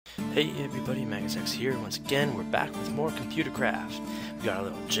Hey everybody, MagazX here. Once again, we're back with more computer craft. We got a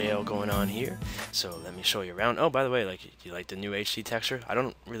little jail going on here, so let me show you around. Oh, by the way, do you like the new HD texture? I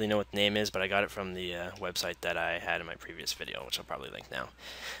don't really know what the name is, but I got it from the website that I had in my previous video, which I'll probably link now.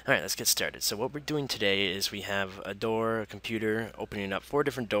 Alright, let's get started. So what we're doing today is we have a door, a computer, opening up 4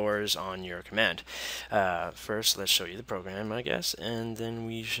 different doors on your command. First, let's show you the program, I guess, and then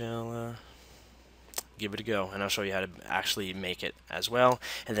we shall give it a go, and I'll show you how to actually make it as well.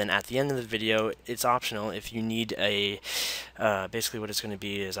 And then at the end of the video, it's optional if you need a basically what it's going to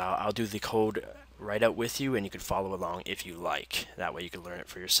be is I'll do the code right out with you, and you can follow along if you like. That way you can learn it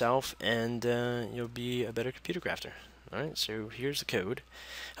for yourself, and you'll be a better computer crafter. Alright, so here's the code.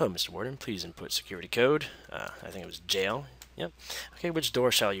 Hello, Mr. Warden, please input security code. I think it was jail. Yep. Okay, which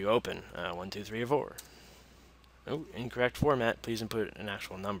door shall you open? 1, 2, 3, or 4. Oh, incorrect format. Please input an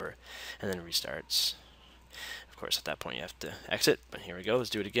actual number, and then it restarts. Of course, at that point you have to exit, but here we go. Let's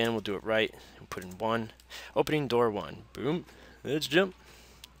do it again. We'll do it right. We'll put in 1. Opening door 1. Boom. Let's jump.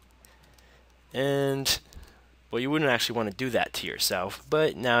 And, well, you wouldn't actually want to do that to yourself,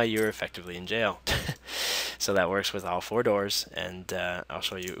 but now you're effectively in jail. So that works with all 4 doors, and I'll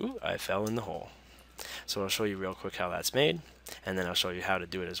show you. Ooh, I fell in the hole. So I'll show you real quick how that's made, and then I'll show you how to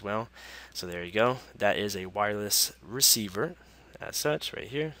do it as well. So there you go. That is a wireless receiver, as such, right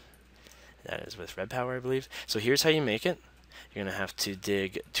here. That is with red power, I believe. So here's how you make it. You're going to have to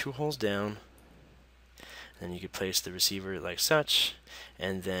dig 2 holes down. Then you could place the receiver like such.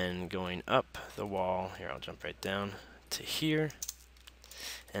 And then going up the wall, here I'll jump right down to here.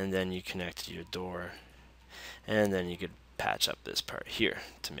 And then you connect your door. And then you could patch up this part here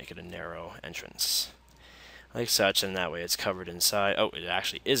to make it a narrow entrance. Like such, and that way it's covered inside. Oh, it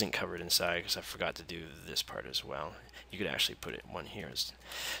actually isn't covered inside because I forgot to do this part as well. You could actually put it one here. It's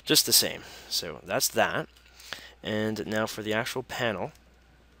just the same. So that's that. And now for the actual panel,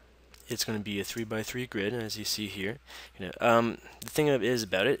 it's going to be a 3x3 grid, as you see here. The thing is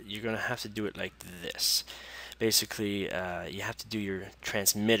about it, you're going to have to do it like this. Basically, you have to do your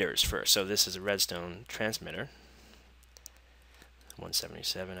transmitters first. So this is a redstone transmitter.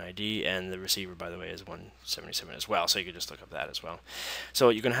 177 ID, and the receiver, by the way, is 177 as well, so you can just look up that as well. So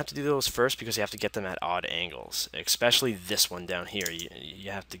you're going to have to do those first because you have to get them at odd angles, especially this one down here. You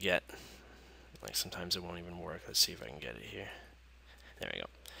have to get, like, sometimes it won't even work. Let's see if I can get it here. There we go.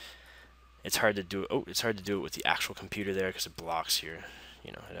 It's hard to do. Oh, it's hard to do it with the actual computer there because it blocks your,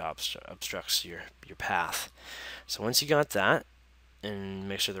 it obstructs your path. So once you got that, and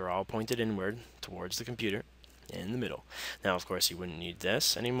make sure they're all pointed inward towards the computer. In the middle. Now, of course, you wouldn't need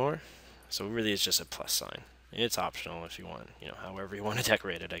this anymore, so really it's just a plus sign. It's optional if you want, however you want to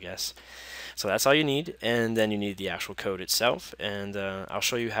decorate it, I guess. So that's all you need, and then you need the actual code itself, and I'll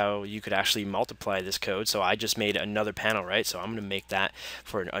show you how you could actually multiply this code. So I just made another panel, right? So I'm going to make that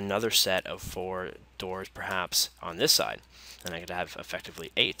for another set of 4 doors, perhaps, on this side. And I could have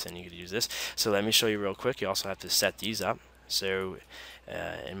effectively 8, and you could use this. So let me show you real quick. You also have to set these up. So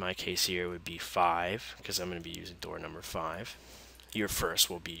in my case here it would be 5, because I'm going to be using door number 5. Your first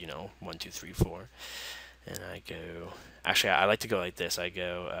will be, 1, 2, 3, 4. And I go, actually I like to go like this. I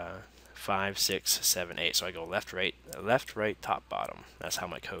go 5, 6, 7, 8. So I go left, right, top, bottom. That's how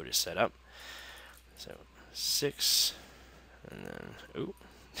my code is set up. So 6, and then, ooh,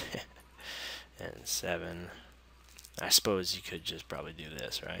 and 7. I suppose you could just probably do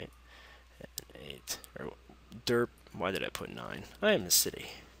this, right? And 8, or derp. Why did I put 9? I am the city.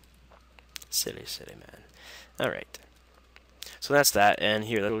 Silly man. Alright. So that's that, and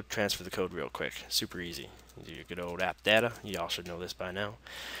here, let's transfer the code real quick. Super easy. You do your good old app data. You all should know this by now.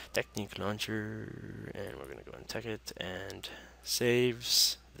 Technic launcher, and we're going to go and tech it, and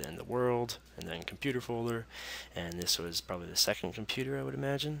saves, then the world, and then computer folder. And this was probably the second computer, I would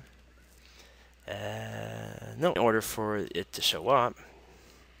imagine. No, in order for it to show up,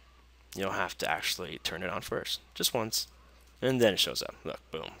 you'll have to actually turn it on first, just once, and then it shows up. Look,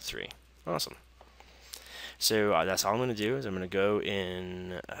 boom, 3. Awesome. So that's all I'm going to do is I'm going to go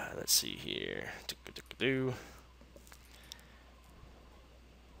in, let's see here, I'm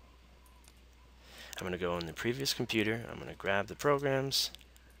going to go in the previous computer, I'm going to grab the programs,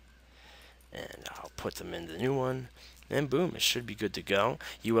 and I'll put them in the new one, and boom, it should be good to go.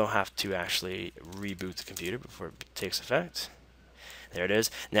 You will have to actually reboot the computer before it takes effect. There it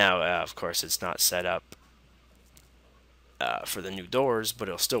is. Now, of course, it's not set up for the new doors, but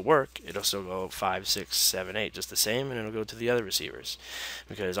it'll still work. It'll still go 5, 6, 7, 8, just the same, and it'll go to the other receivers.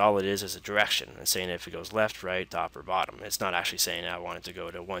 Because all it is a direction. It's saying if it goes left, right, top, or bottom. It's not actually saying I want it to go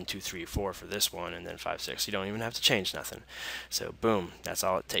to 1, 2, 3, 4 for this one, and then 5, 6. You don't even have to change nothing. So, boom, that's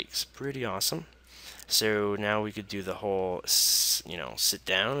all it takes. Pretty awesome. So now we could do the whole, sit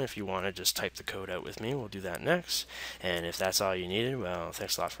down. If you want to just type the code out with me, we'll do that next. And if that's all you needed, well,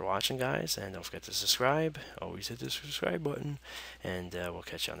 thanks a lot for watching, guys. And don't forget to subscribe. Always hit the subscribe button. And we'll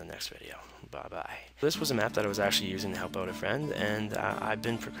catch you on the next video. Bye-bye. This was a map that I was actually using to help out a friend. And I've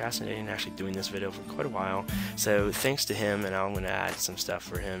been procrastinating actually doing this video for quite a while. So thanks to him, and I'm going to add some stuff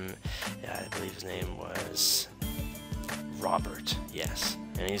for him. I believe his name was Robert. Yes.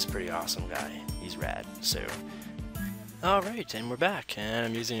 And he's a pretty awesome guy. He's rad. So, alright, and we're back. And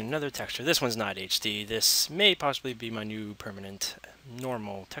I'm using another texture. This one's not HD. This may possibly be my new permanent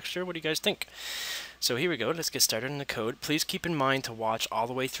normal texture. What do you guys think? So here we go. Let's get started in the code. Please keep in mind to watch all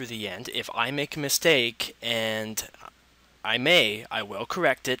the way through the end. If I make a mistake, and I will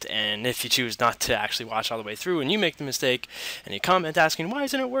correct it, and if you choose not to actually watch all the way through and you make the mistake and you comment asking why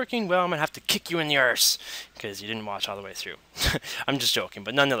isn't it working, well, I'm gonna have to kick you in the arse because you didn't watch all the way through. I'm just joking,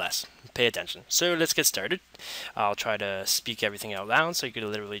 but nonetheless, pay attention. So let's get started. I'll try to speak everything out loud so you could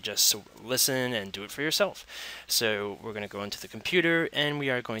literally just listen and do it for yourself. So we're going to go into the computer and we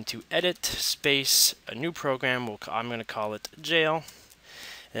are going to edit space a new program. I'm going to call it jail.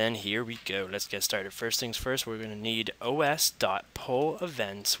 And here we go. Let's get started. First things first, we're going to need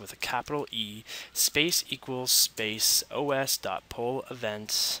os.pullEvents with a capital E, space equals space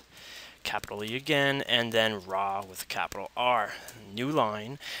os.pullEvents, capital E again, and then raw with a capital R. New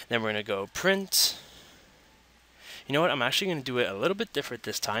line. Then we're going to go print. You know what? I'm actually going to do it a little bit different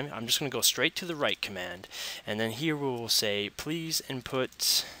this time. I'm just going to go straight to the write command. And then here we will say, please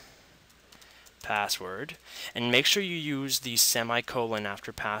input password, and make sure you use the semicolon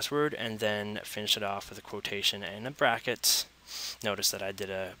after password and then finish it off with a quotation and a bracket. Notice that I did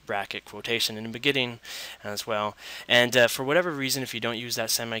a bracket quotation in the beginning as well, and for whatever reason, if you don't use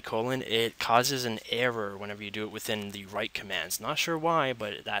that semicolon, it causes an error whenever you do it within the write commands. Not sure why,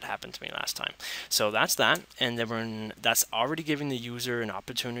 but that happened to me last time. So that's that, and then that's already giving the user an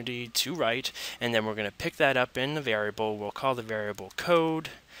opportunity to write, and then we're going to pick that up in the variable. We'll call the variable code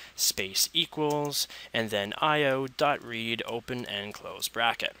space equals, and then io.read open and close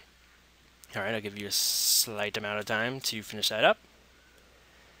bracket. Alright, I'll give you a slight amount of time to finish that up.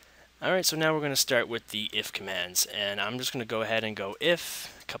 Alright, so now we're going to start with the if commands, and I'm just going to go ahead and go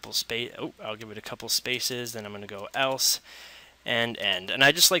if, I'll give it a couple spaces, then I'm going to go else, and end. And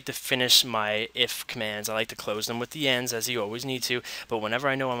I just like to finish my if commands. I like to close them with the ends, as you always need to, but whenever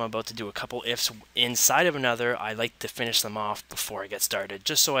I know I'm about to do a couple ifs inside of another, I like to finish them off before I get started,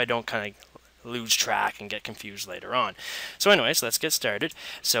 just so I don't kind of lose track and get confused later on. So anyways, let's get started.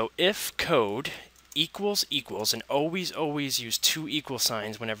 So if code equals equals, and always use two equal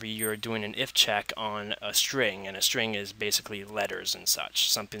signs whenever you're doing an if check on a string, and a string is basically letters and such,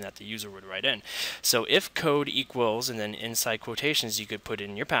 something that the user would write in. So if code equals, and then inside quotations you could put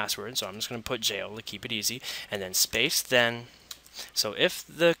in your password, so I'm just going to put jail to keep it easy, and then space then. So if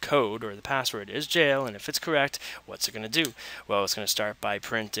the code or the password is jail, and if it's correct, what's it going to do? Well, it's going to start by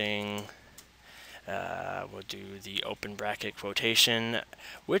printing, we'll do the open bracket quotation,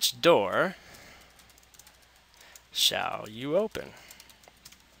 which door shall you open?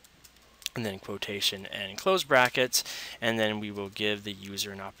 And then quotation and close brackets, and then we will give the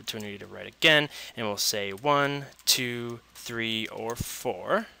user an opportunity to write again, and we'll say 1, 2, 3, or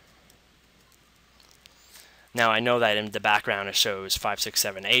 4. Now I know that in the background it shows 5, 6,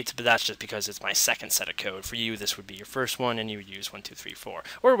 7, 8, but that's just because it's my second set of code. For you, this would be your first one, and you would use 1, 2, 3, 4,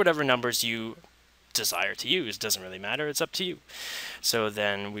 or whatever numbers you desire to use. Doesn't really matter, it's up to you. So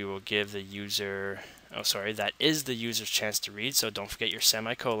then we will give the user, that is the user's chance to read, so don't forget your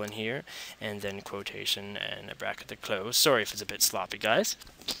semicolon here, and then quotation and a bracket to close. Sorry if it's a bit sloppy, guys.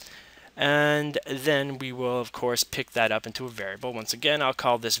 And then we will of course pick that up into a variable. Once again, I'll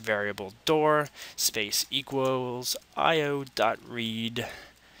call this variable door space equals io.read,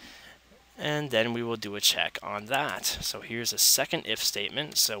 and then we will do a check on that. So here's a second if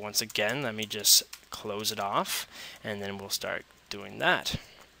statement. So once again, let me just close it off, and then we'll start doing that.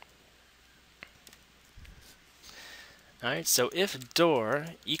 Alright, so if door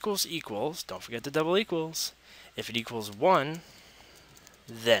equals equals, don't forget the double equals. If it equals 1,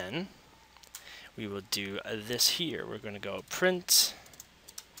 then we will do this here. We're going to go print,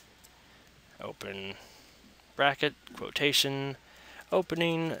 open bracket, quotation,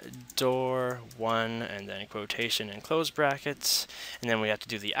 opening, door, 1, and then quotation and close brackets. And then we have to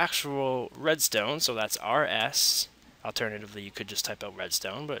do the actual redstone, so that's rs Alternatively, you could just type out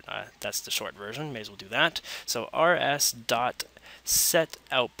redstone, but that's the short version. May as well do that. So rs.setOutput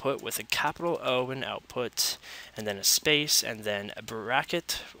with a capital O in output, and then a space, and then a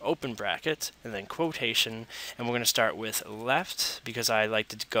bracket, open bracket, and then quotation. And we're going to start with left because I like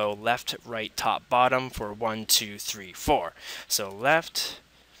to go left, right, top, bottom for 1, 2, 3, 4. So left,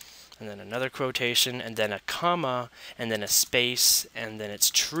 and then another quotation, and then a comma, and then a space, and then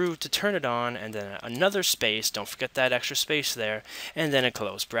it's true to turn it on, and then another space, don't forget that extra space there, and then a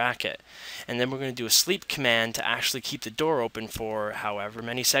close bracket. And then we're going to do a sleep command to actually keep the door open for however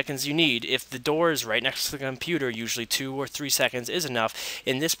many seconds you need. If the door is right next to the computer, usually 2 or 3 seconds is enough.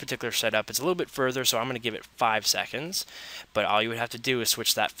 In this particular setup, it's a little bit further, so I'm going to give it 5 seconds. But all you would have to do is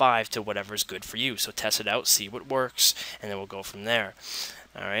switch that 5 to whatever is good for you. So test it out, see what works, and then we'll go from there.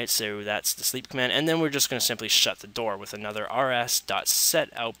 Alright, so that's the sleep command, and then we're just going to simply shut the door with another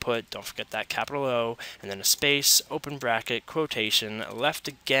rs.setOutput, don't forget that capital O, and then a space, open bracket, quotation, left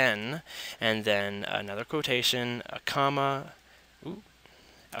again, and then another quotation, a comma,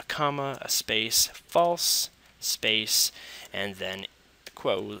 a space, false, space, and then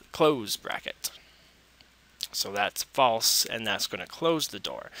close bracket. So that's false, and that's going to close the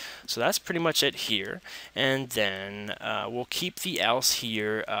door. So that's pretty much it here. And then we'll keep the else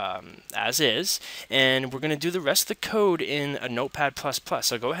here as is, and we're going to do the rest of the code in a Notepad++.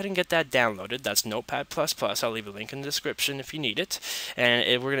 So go ahead and get that downloaded. That's Notepad++. I'll leave a link in the description if you need it, and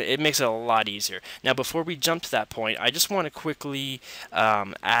it makes it a lot easier. Now, before we jump to that point, I just want to quickly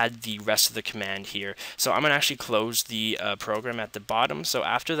add the rest of the command here. So I'm going to actually close the program at the bottom. So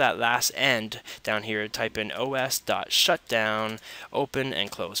after that last end down here, type in os.shutdown, open and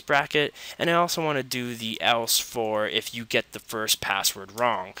close bracket, and I also want to do the else for if you get the first password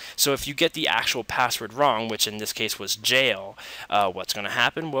wrong. So if you get the actual password wrong, which in this case was jail, what's going to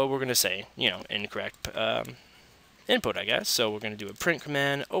happen? Well, we're going to say, incorrect input, I guess. So we're going to do a print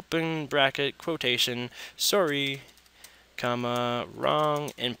command, open bracket, quotation, sorry, comma, wrong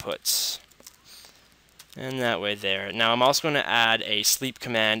inputs. And that way there. Now I'm also going to add a sleep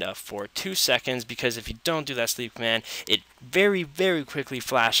command for 2 seconds, because if you don't do that sleep command, it very, very quickly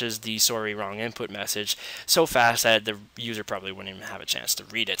flashes the sorry wrong input message so fast that the user probably wouldn't even have a chance to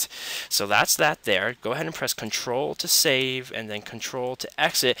read it. So that's that there. Go ahead and press Control to save and then Control to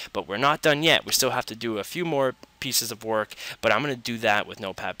exit, but we're not done yet. We still have to do a few more pieces of work, but I'm going to do that with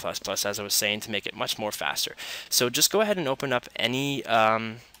Notepad++, as I was saying, to make it much more faster. So just go ahead and open up any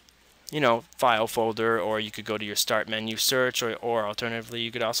file folder, or you could go to your start menu, search, or alternatively you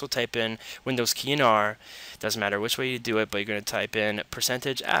could also type in Windows key and R. Doesn't matter which way you do it, but you're going to type in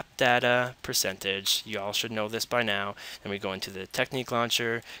 %appdata %. You all should know this by now. Then we go into the Technic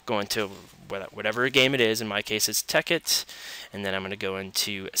launcher, go into whatever game it is. In my case, it's Techit, and then I'm going to go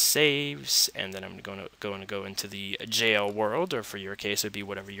into saves, and then I'm going to go into the jail world, or for your case, it would be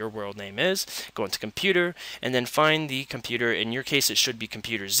whatever your world name is. Go into computer, and then find the computer. In your case, it should be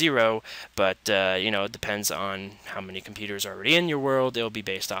computer 0, but it depends on how many computers are already in your world. It'll be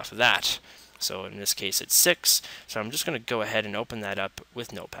based off of that. So in this case, it's 6. So I'm just going to go ahead and open that up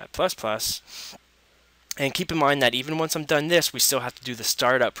with Notepad++. And keep in mind that even once I'm done this, we still have to do the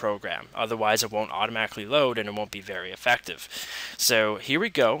startup program. Otherwise, it won't automatically load, and it won't be very effective. So here we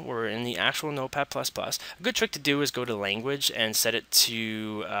go. We're in the actual Notepad++. A good trick to do is go to language and set it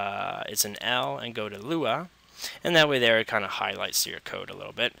to, it's an L, and go to Lua. And that way there it kind of highlights your code a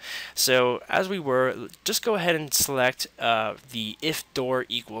little bit. So as we were, just go ahead and select the if door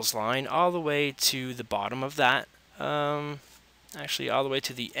equals line all the way to the bottom of that. Actually all the way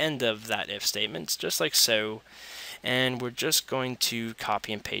to the end of that if statement, just like so. And we're just going to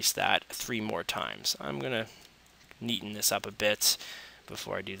copy and paste that 3 more times. I'm going to neaten this up a bit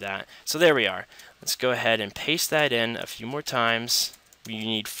before I do that. So there we are. Let's go ahead and paste that in a few more times. We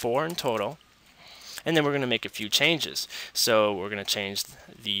need 4 in total. And then we're going to make a few changes. So we're going to change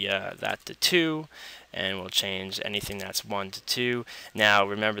the that to 2, and we'll change anything that's 1 to 2. Now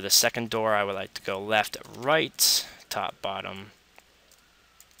remember, the second door I would like to go left, right, top, bottom.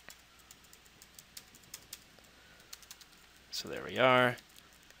 So there we are.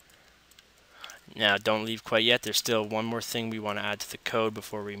 Now don't leave quite yet. There's still one more thing we want to add to the code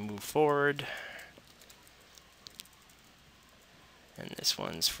before we move forward. And this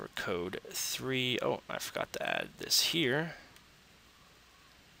one's for code 3. Oh, I forgot to add this here.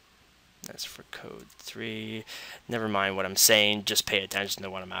 That's for code 3. Never mind what I'm saying, just pay attention to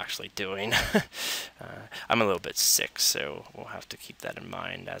what I'm actually doing. I'm a little bit sick, so we'll have to keep that in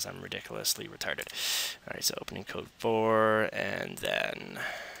mind, as I'm ridiculously retarded. Alright, so opening code 4, and then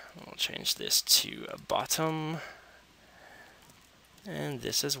we'll change this to a bottom, and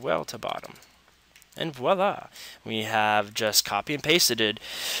this as well to bottom. And voila, we have just copy and pasted.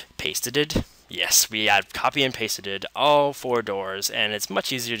 Yes, we have copy and pasted all 4 doors, and it's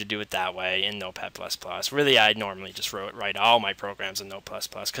much easier to do it that way in Notepad++. Really, I normally just write all my programs in Notepad++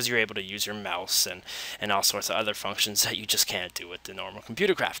 because you're able to use your mouse and all sorts of other functions that you just can't do with the normal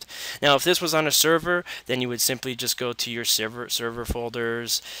computer craft. Now, if this was on a server, then you would simply just go to your server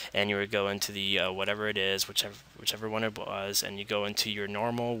folders, and you would go into the whatever it is, whichever one it was, and you go into your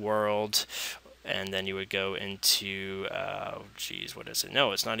normal world. And then you would go into, what is it?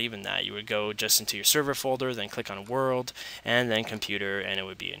 No, it's not even that. You would go just into your server folder, then click on world, and then computer, and it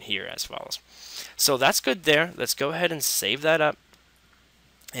would be in here as follows. So that's good there. Let's go ahead and save that up.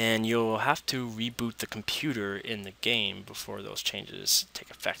 And you'll have to reboot the computer in the game before those changes take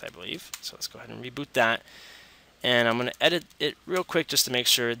effect, I believe. So let's go ahead and reboot that. And I'm going to edit it real quick just to make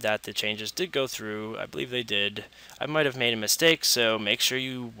sure that the changes did go through. I believe they did. I might have made a mistake, so make sure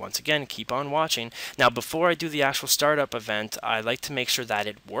you, once again, keep on watching. Now, before I do the actual startup event, I like to make sure that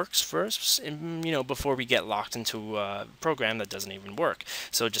it works first, and, before we get locked into a program that doesn't even work.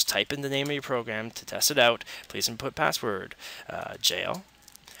 So just type in the name of your program to test it out. Please input password, jail.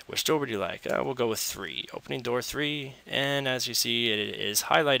 Which door would you like? We'll go with 3. Opening door 3, and as you see, it is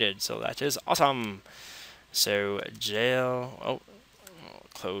highlighted, so that is awesome. So jail,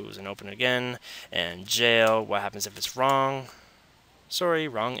 close and open again, and jail, what happens if it's wrong? Sorry,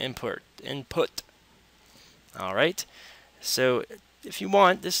 wrong input. Alright, so if you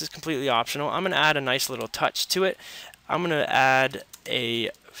want, this is completely optional. I'm going to add a nice little touch to it. I'm going to add a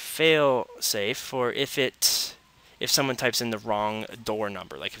fail safe for if someone types in the wrong door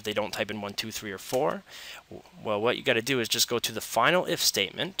number, like if they don't type in 1, 2, 3, or 4, well, what you got to do is just go to the final if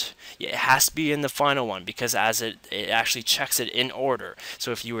statement. It has to be in the final one because as it actually checks it in order.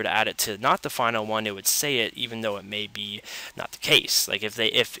 So if you were to add it to not the final one, it would say it even though it may be not the case. Like if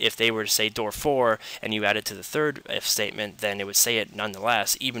they were to say door 4 and you add it to the 3rd if statement, then it would say it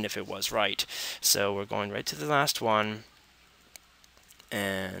nonetheless, even if it was right. So we're going right to the last one.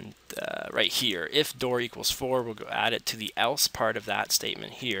 And right here, if door equals 4, we'll go add it to the else part of that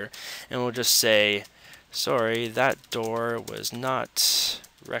statement here, and we'll just say, sorry, that door was not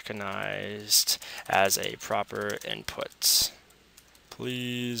recognized as a proper input.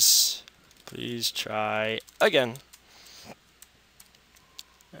 Please try again.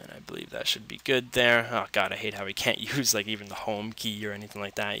 And I believe that should be good there. Oh god, I hate how we can't use like even the home key or anything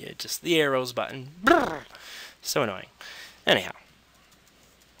like that. Yeah, just the arrows button. Brrr. So annoying. Anyhow.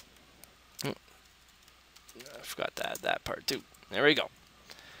 I forgot to add that part too. There we go.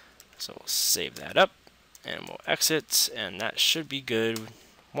 So we'll save that up and we'll exit, and that should be good.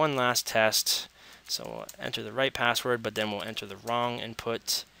 One last test. So we'll enter the right password, but then we'll enter the wrong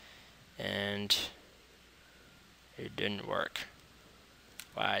input, and it didn't work.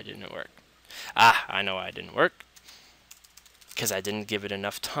 Why didn't it work? I know why it didn't work. Because I didn't give it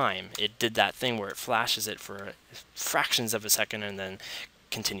enough time. It did that thing where it flashes it for fractions of a second and then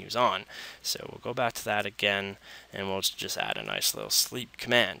continues on. So we'll go back to that again, and we'll just add a nice little sleep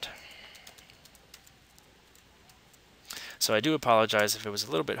command. So I do apologize if it was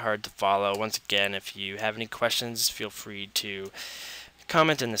a little bit hard to follow. Once again, if you have any questions, feel free to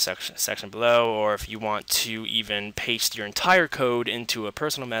comment in the section below, or if you want to even paste your entire code into a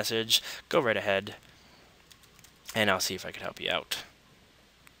personal message, go right ahead, and I'll see if I can help you out.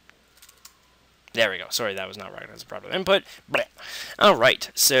 There we go. Sorry, that was not recognized as a proper input. Alright,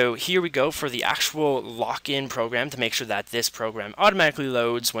 so here we go for the actual lock-in program to make sure that this program automatically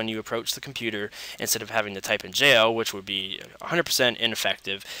loads when you approach the computer instead of having to type in jail, which would be 100%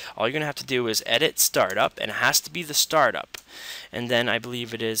 ineffective. All you're going to have to do is edit startup, and it has to be the startup. And then I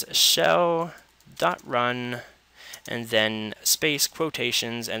believe it is shell.run, and then space,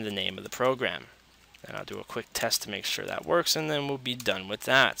 quotations, and the name of the program. And I'll do a quick test to make sure that works, and then we'll be done with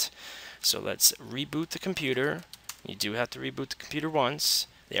that. So let's reboot the computer. You do have to reboot the computer once.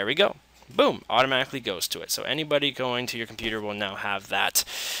 There we go. Boom, automatically goes to it. So anybody going to your computer will now have that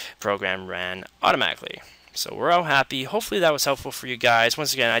program ran automatically. So we're all happy. Hopefully that was helpful for you guys.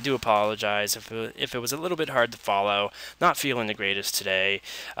 Once again, I do apologize if it was a little bit hard to follow. Not feeling the greatest today,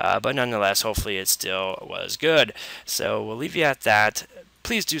 but nonetheless, hopefully it still was good. So we'll leave you at that.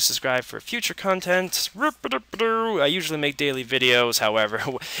 Please do subscribe for future content. I usually make daily videos, however,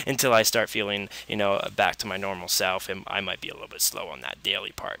 until I start feeling, back to my normal self, and I might be a little bit slow on that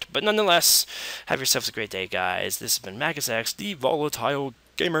daily part. But nonetheless, have yourselves a great day, guys. This has been MagusX, the Volatile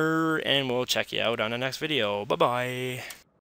Gamer, and we'll check you out on the next video. Bye-bye.